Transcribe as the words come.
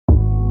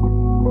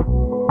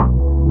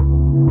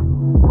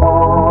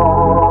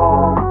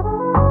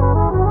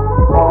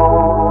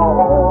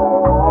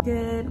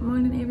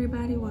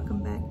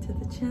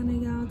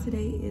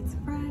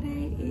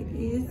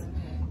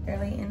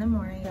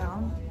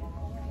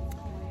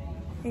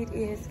It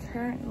is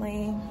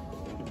currently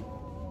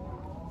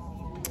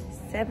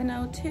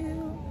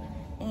 7:02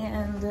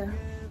 and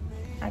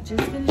I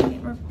just finished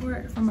getting a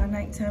report from my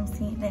nighttime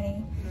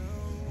CNA,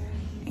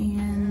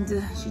 and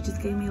she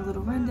just gave me a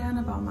little rundown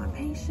of all my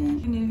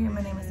patients. If you're new here,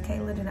 my name is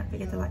Kayla. Do not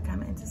forget to like,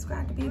 comment, and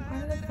subscribe to be a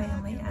part of the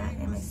family. I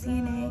am a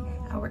CNA.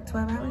 I work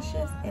 12-hour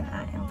shifts and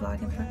I am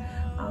vlogging for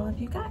all of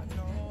you guys.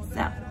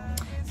 So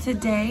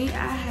today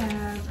I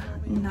have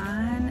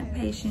 9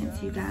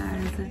 patients, you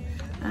guys.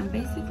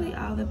 Basically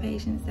all the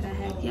patients that I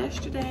had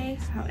yesterday.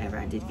 However,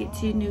 I did get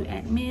 2 new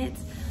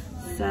admits.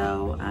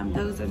 So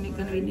those are going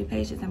to be new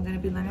patients I'm going to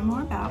be learning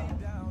more about.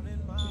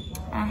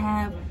 I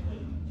have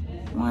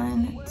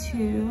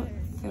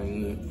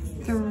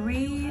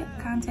 3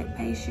 contact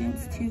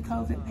patients, 2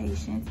 COVID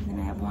patients, and then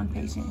I have 1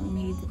 patient who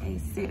needs a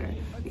sitter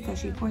because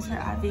she pours her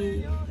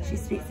IV, she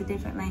speaks a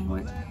different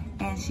language,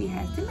 and she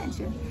has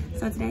dementia.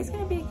 So today's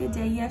gonna be a good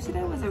day.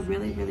 Yesterday was a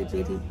really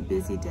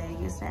busy day.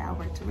 Yesterday I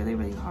worked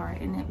really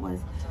hard and it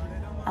was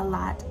a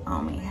lot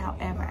on me.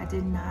 However, I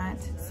did not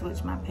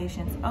switch my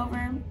patients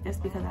over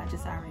just because I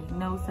just already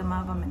know some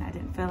of them and I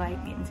didn't feel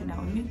like getting to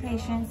know new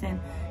patients, and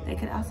they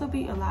could also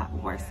be a lot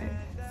worse.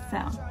 So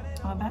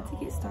I'm about to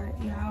get started,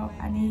 y'all.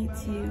 I need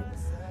to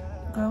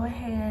go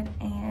ahead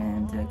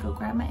and go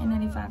grab my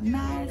N95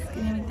 mask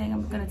and everything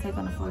I'm gonna take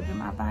on the floor, do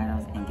my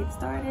vitals, and get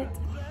started.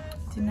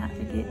 Do not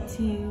forget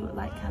to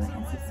like, comment,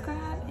 and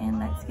subscribe, and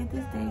let's get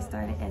this day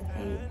started at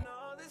 8.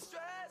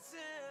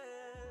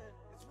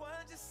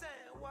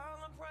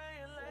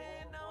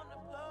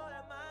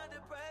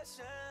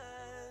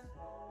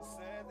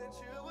 Said that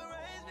you would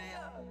raise me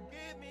up,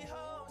 give me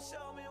hope,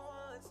 show me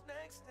what's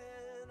next,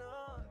 and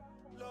on.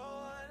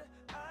 Lord,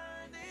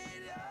 I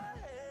need your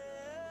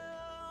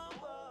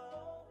help.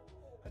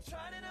 I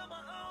tried it on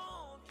my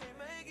own, can't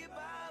make it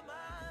by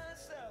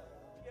myself.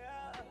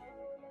 Yeah.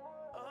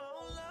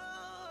 Oh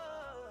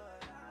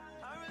Lord,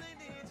 I really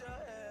need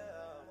your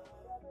help.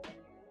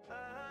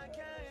 I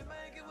can't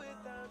make it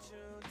without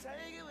you,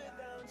 take it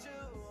without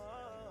you.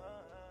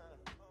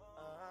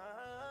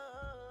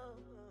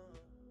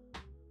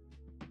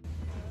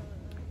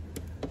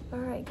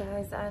 Alright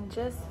guys, I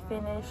just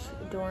finished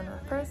doing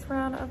our first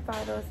round of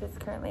vitals. It's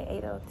currently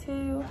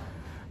 8:02.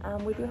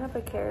 We do have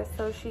a care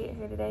associate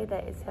here today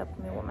that is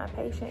helping me with my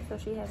patients. So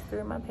she has 3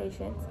 of my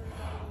patients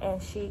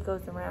and she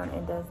goes around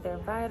and does their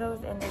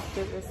vitals and their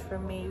sugars for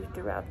me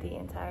throughout the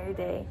entire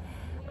day.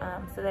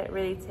 So that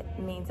really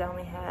means I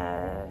only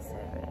have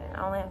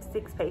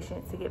 6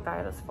 patients to get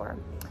vitals for.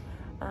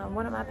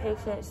 One of my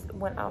patients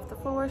went off the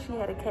floor. She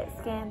had a CAT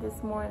scan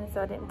this morning,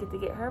 so I didn't get to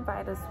get her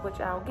vitals, which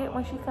I'll get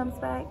when she comes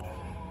back.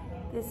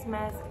 This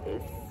mask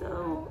is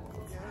so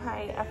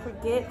tight. I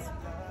forget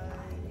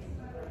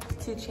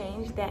to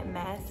change that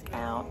mask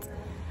out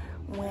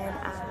when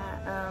I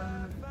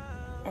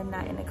am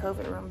not in the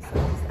COVID room, so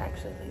I just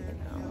actually leave it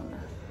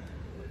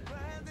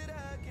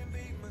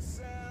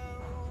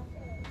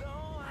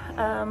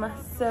on.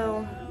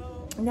 So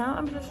now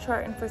I'm just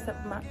charting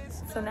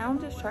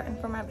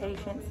for my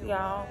patients,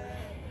 y'all.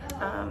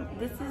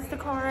 This is the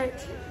card.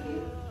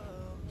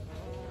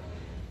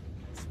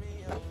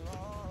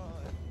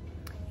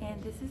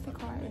 And this is the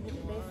card, and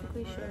it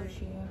basically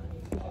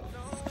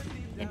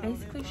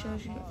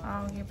shows you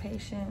all your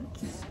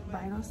patients'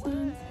 vital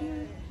signs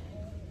here.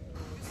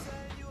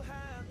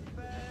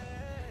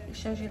 It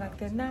shows you like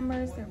their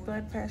numbers, their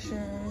blood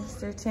pressures,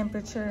 their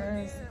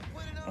temperatures,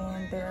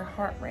 and their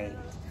heart rate.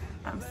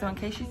 So in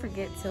case you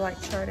forget to like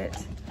chart it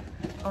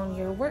on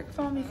your work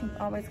phone, you can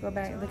always go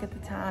back and look at the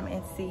time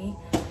and see.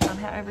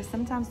 However,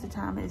 sometimes the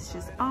time is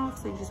just off,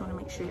 so you just want to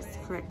make sure it's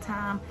the correct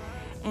time.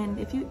 And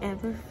if you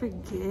ever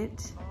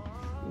forget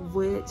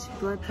which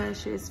blood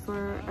pressure is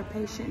for a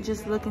patient,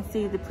 just look and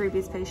see the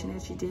previous patient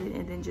that you did,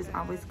 and then just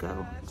always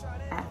go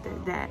after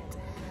that.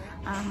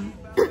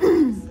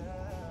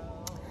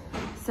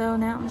 So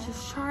now I'm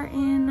just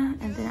charting,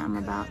 and then I'm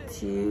about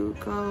to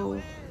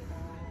go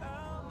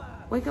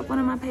wake up one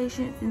of my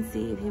patients and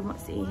see if he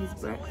wants to eat his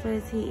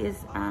breakfast. He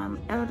is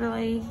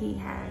elderly, he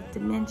has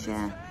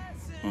dementia,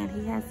 and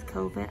he has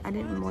COVID. I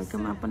didn't wake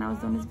him up when I was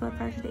doing his blood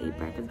pressure to eat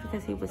breakfast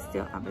because he was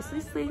still obviously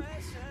asleep.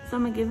 So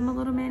I'm gonna give him a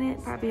little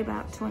minute, probably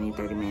about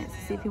 20-30 minutes,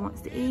 to see if he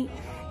wants to eat.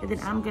 And then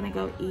I'm gonna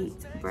go eat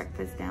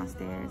breakfast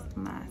downstairs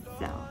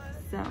myself.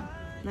 So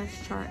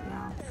let's chart,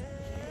 y'all.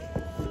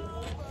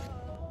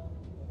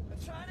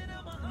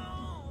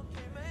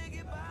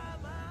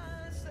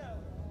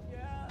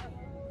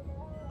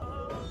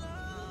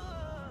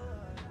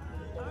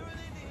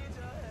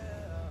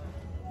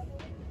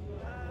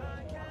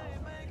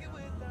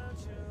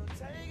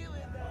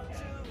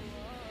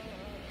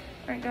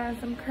 Alright guys,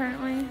 I'm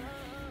currently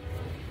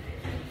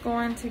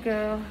going to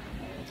go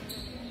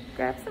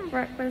grab some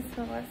breakfast,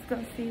 so let's go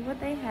see what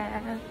they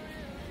have.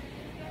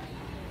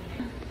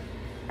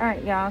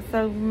 Alright y'all,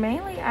 so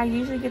mainly I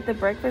usually get the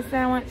breakfast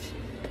sandwich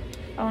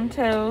on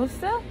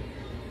toast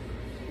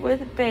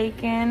with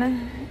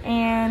bacon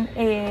and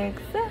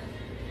eggs.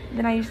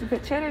 Then I usually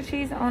put cheddar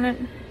cheese on it,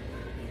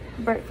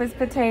 breakfast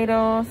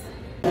potatoes.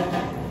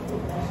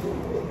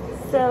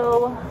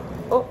 So,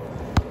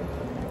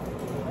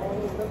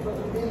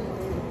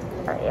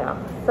 Alright,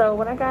 y'all. So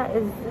what I got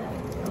is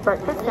a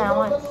breakfast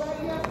sandwich,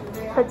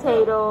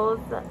 potatoes,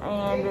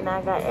 and then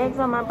I got eggs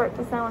on my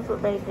breakfast sandwich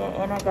with bacon,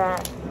 and I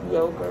got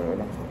yogurt.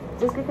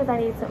 Just because I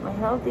need something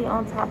healthy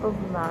on top of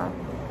my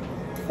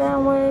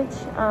sandwich.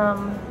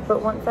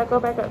 But once I go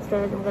back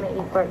upstairs, I'm gonna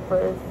eat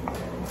breakfast,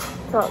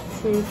 talk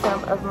to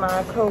some of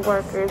my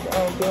co-workers,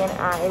 and then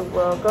I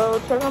will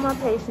go check on my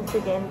patients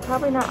again.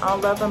 Probably not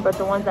all of them, but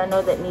the ones I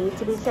know that need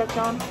to be checked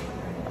on,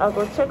 I'll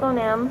go check on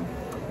them.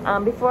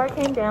 Before I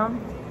came down,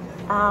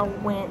 I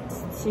went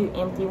to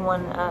empty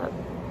one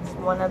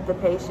of the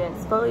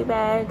patient's Foley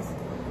bags.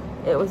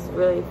 It was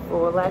really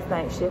full. Last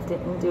night shift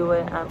didn't do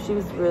it. She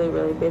was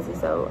really busy,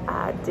 so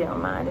I didn't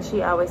mind. And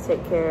she always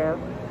take care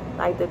of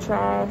like the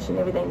trash and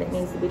everything that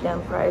needs to be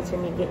done prior to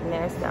me getting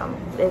there, so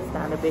it's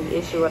not a big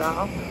issue at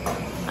all.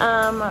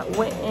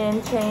 Went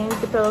and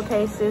changed the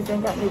pillowcases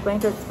and got new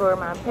blankets for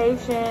my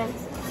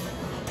patients.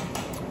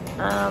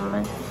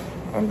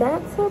 And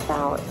that's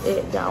about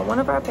it, y'all. One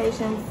of our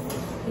patients,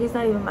 he's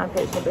not even my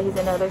patient, but he's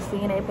another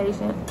CNA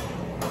patient,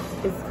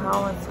 is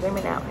calling,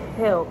 screaming out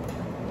help.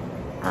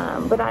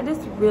 But I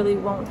just really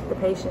want the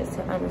patients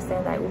to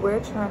understand that we're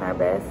trying our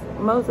best,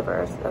 most of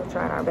us are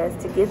trying our best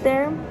to get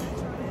there.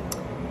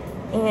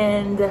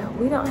 And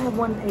we don't have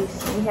one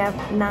patient, we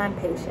have 9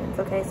 patients,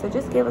 okay? So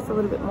just give us a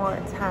little bit more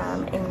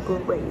time and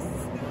grace.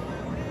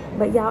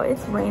 But y'all,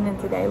 it's raining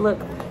today.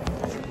 Look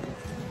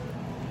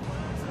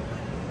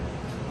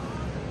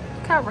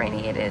how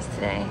rainy it is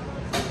today,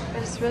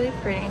 but it's really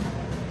pretty.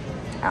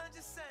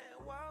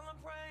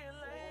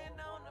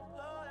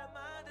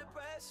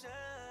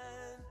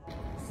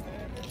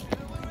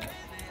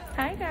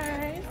 Hi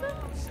guys,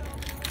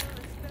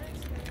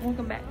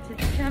 welcome back to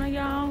the channel,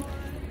 y'all.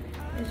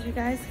 As you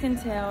guys can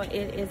tell,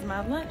 it is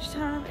my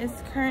lunchtime.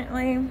 It's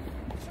currently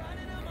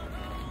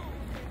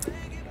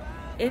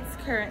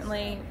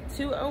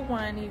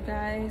 2:01, you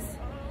guys,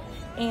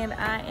 and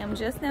I am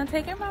just now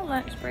taking my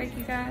lunch break,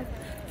 you guys.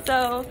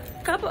 So,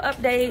 couple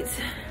updates.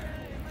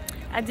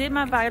 I did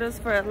my vitals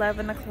for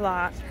 11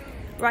 o'clock.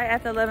 Right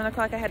after 11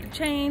 o'clock, I had to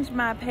change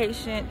my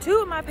patient,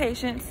 2 of my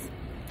patients.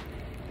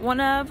 One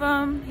of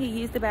them, he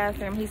used the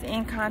bathroom. He's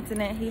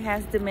incontinent, he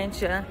has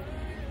dementia,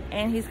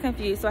 and he's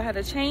confused. So I had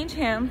to change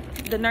him.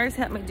 The nurse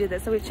helped me do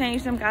that. So we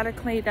changed him, got it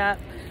cleaned up.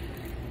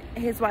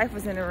 His wife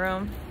was in the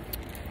room.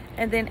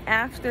 And then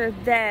after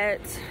that,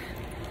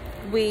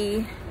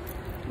 we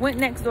went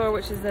next door,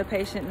 which is the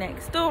patient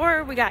next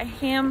door. We got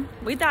him.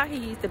 We thought he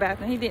used the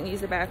bathroom. He didn't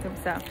use the bathroom,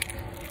 so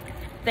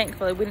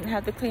thankfully we didn't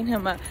have to clean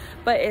him up.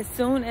 But as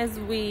soon as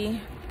we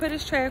put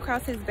his tray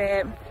across his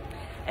bed,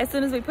 so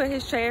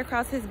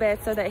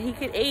that he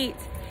could eat,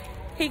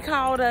 he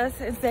called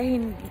us and said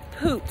he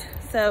pooped.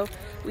 So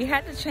we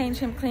had to change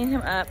him, clean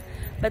him up.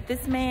 But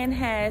this man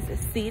has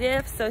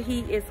Cdiff, so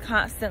he is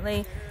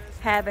constantly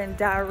having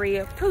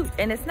diarrhea poop.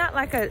 And it's not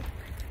like a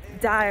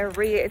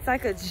diarrhea, it's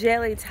like a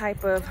jelly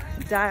type of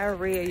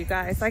diarrhea, you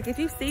guys. Like if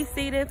you see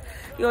Cdiff,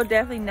 you'll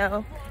definitely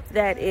know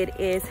that it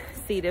is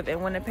Cdiff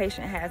and when the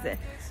patient has it.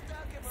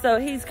 So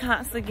he's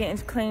constantly getting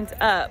cleaned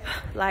up,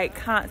 like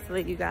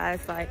constantly, you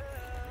guys. Like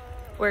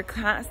we're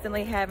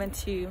constantly having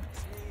to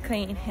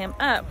clean him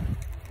up,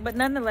 but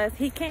nonetheless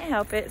he can't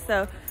help it,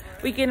 so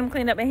we get him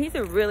cleaned up. And he's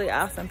a really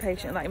awesome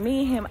patient. Like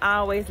me and him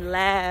always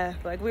laugh,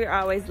 like we're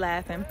always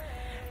laughing.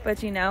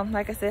 But you know,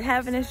 like I said,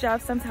 having this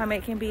job sometimes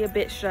it can be a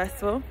bit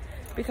stressful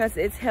because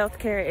it's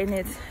healthcare and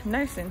it's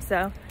nursing.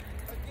 So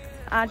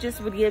I just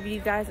would give you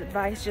guys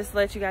advice, just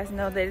let you guys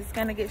know that it's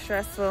gonna get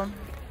stressful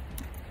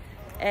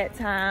at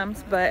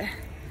times, but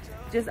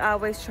just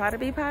always try to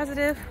be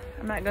positive.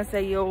 I'm not gonna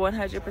say you'll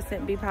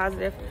 100% be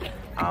positive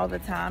all the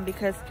time,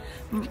 because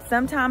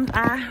sometimes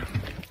I'm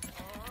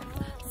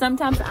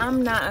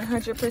not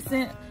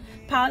 100%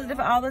 positive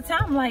all the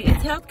time. Like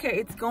it's healthcare,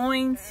 it's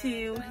going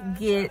to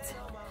get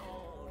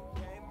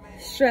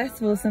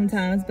stressful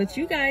sometimes, but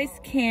you guys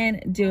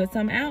can do it. So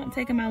I'm out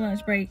taking my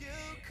lunch break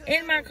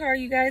in my car,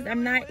 you guys.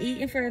 I'm not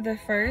eating for the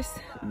first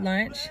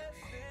lunch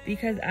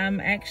because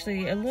I'm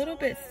actually a little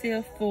bit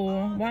still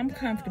full. Well, I'm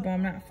comfortable,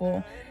 I'm not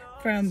full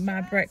from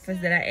my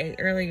breakfast that I ate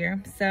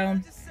earlier. So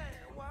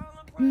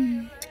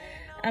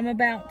I'm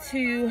about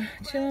to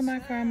chill in my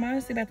car. I'm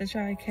honestly about to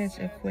try to catch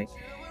a quick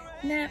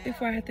nap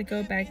before I have to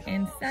go back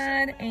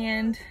inside,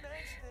 and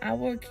I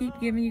will keep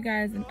giving you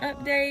guys an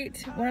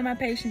update. One of my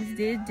patients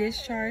did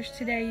discharge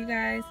today, you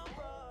guys.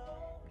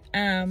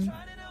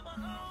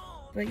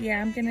 But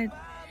yeah, I'm gonna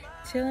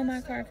chill in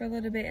my car for a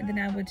little bit, and then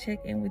I will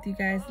check in with you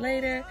guys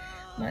later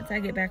once I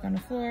get back on the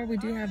floor. We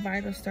do have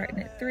vitals starting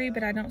at 3,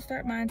 but I don't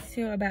start mine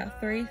till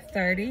about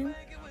 3:30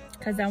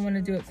 because I want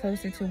to do it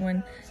closer to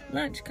when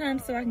lunch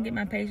comes, so I can get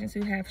my patients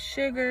who have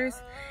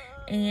sugars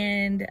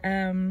and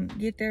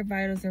get their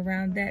vitals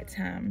around that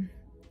time.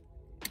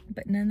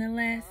 But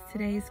nonetheless,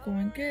 today is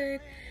going good.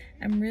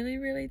 I'm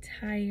really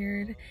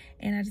tired,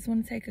 and I just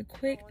want to take a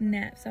quick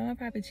nap, so I'm gonna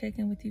probably check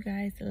in with you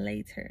guys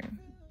later.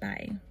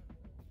 Bye.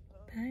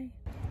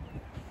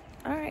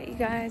 All right, you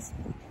guys,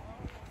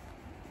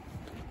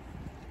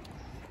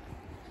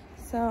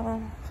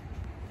 so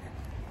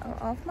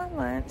off my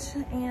lunch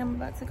and I'm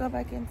about to go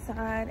back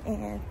inside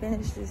and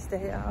finish this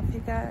day off, you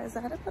guys.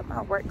 I had to put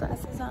my work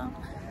glasses on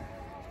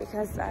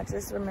because I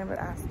just remembered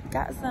I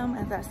got some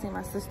as I see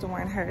my sister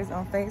wearing hers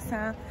on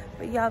FaceTime.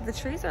 But y'all, the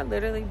trees are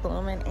literally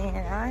blooming and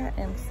I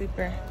am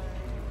super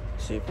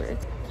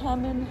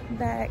coming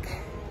back,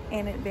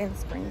 and it been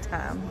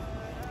springtime.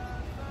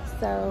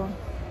 So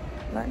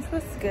lunch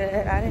was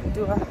good. I didn't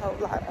do a whole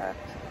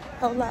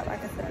lot.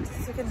 Like I said, I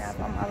just took a nap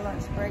on my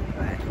lunch break,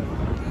 but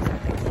these are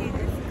the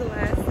cutest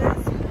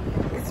glasses.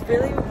 It's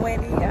really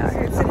windy out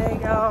here today,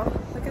 y'all.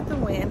 Look at the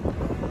wind.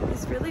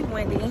 It's really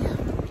windy.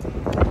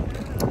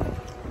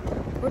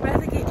 We're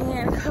about to get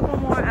in a couple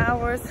more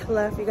hours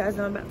left. You guys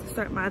know I'm about to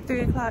start my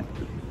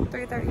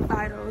 3:30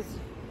 vitals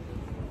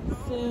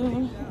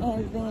soon,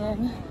 and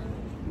then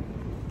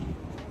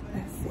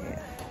that's it.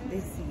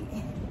 This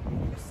eat.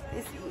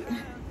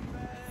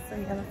 So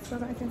yeah, let's go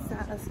back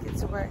inside. Let's get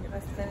to work.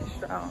 Let's finish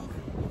strong.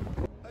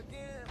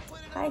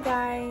 Hi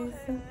guys.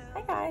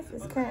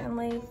 It's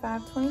currently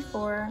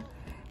 5:24.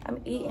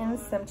 I'm eating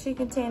some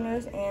chicken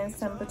tenders and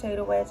some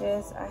potato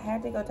wedges. I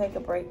had to go take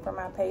a break from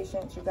my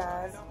patients, you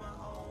guys.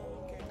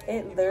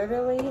 It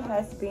literally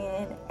has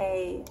been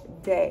a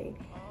day.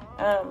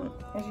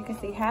 As you can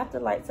see, half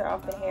the lights are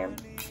off in here.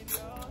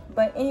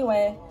 But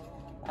anyway,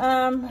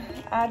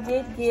 I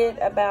did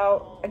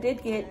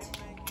get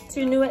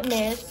 2 new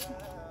admits.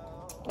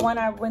 One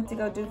I went to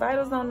go do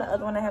vitals on, the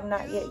other one I have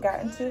not yet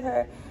gotten to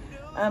her.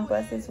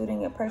 Blessed is food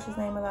in your precious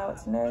name, allow it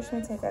to nourish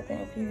me. Take out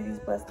the impurities,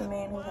 bless the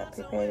man who hath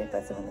prepared it,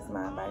 bless him in his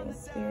mind, body, and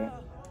spirit.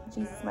 In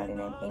Jesus' mighty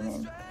name,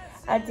 amen.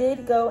 I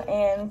did go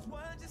and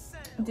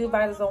do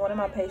vitals on one of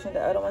my patients.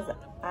 The other ones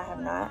I have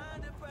not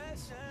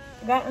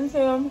gotten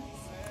to.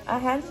 I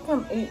had to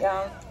come eat,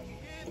 y'all.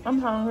 I'm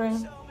hungry.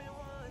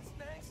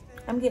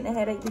 I'm getting a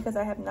headache because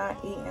I have not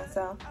eaten,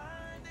 so.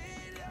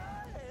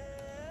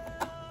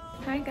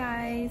 Hi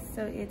guys,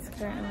 so it's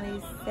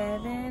currently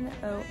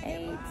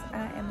 7:08.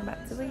 I am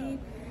about to leave.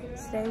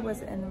 Today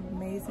was an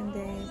amazing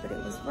day, but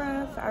it was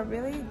rough. I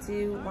really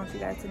do want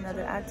you guys to know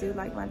that I do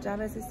like my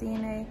job as a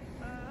CNA.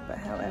 But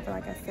however,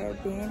 like I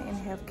said, being in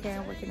healthcare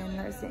and working in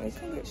nursing, it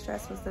can get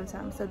stressful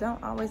sometimes. So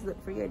don't always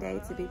look for your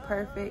day to be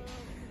perfect.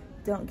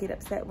 Don't get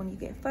upset when you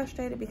get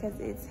frustrated because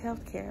it's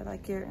healthcare.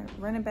 Like, you're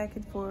running back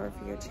and forth,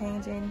 you're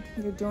changing,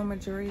 you're doing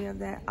majority of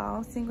that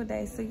all single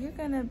day. So you're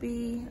gonna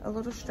be a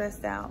little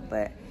stressed out,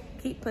 but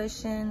keep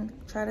pushing.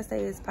 Try to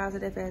stay as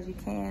positive as you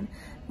can.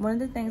 One of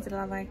the things that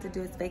I like to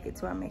do is fake it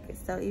till I make it.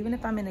 So even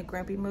if I'm in a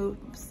grumpy mood,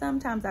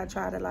 sometimes I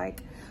try to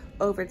like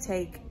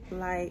overtake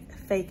like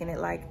faking it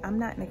like I'm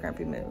not in a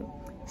grumpy mood,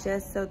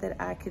 just so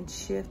that I can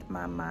shift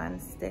my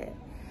mindset.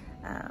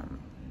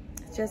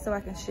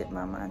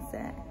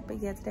 But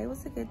yeah, today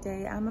was a good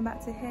day. I'm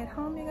about to head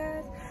home, you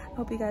guys.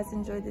 Hope you guys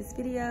enjoyed this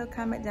video.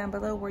 Comment down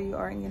below where you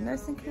are in your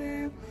nursing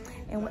career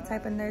and what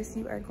type of nurse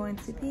you are going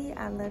to be.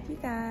 I love you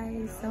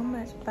guys so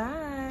much.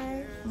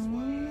 Bye.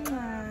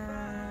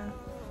 Mwah.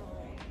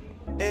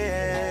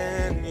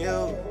 And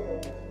you,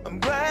 I'm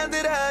glad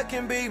that I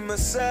can be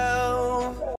myself.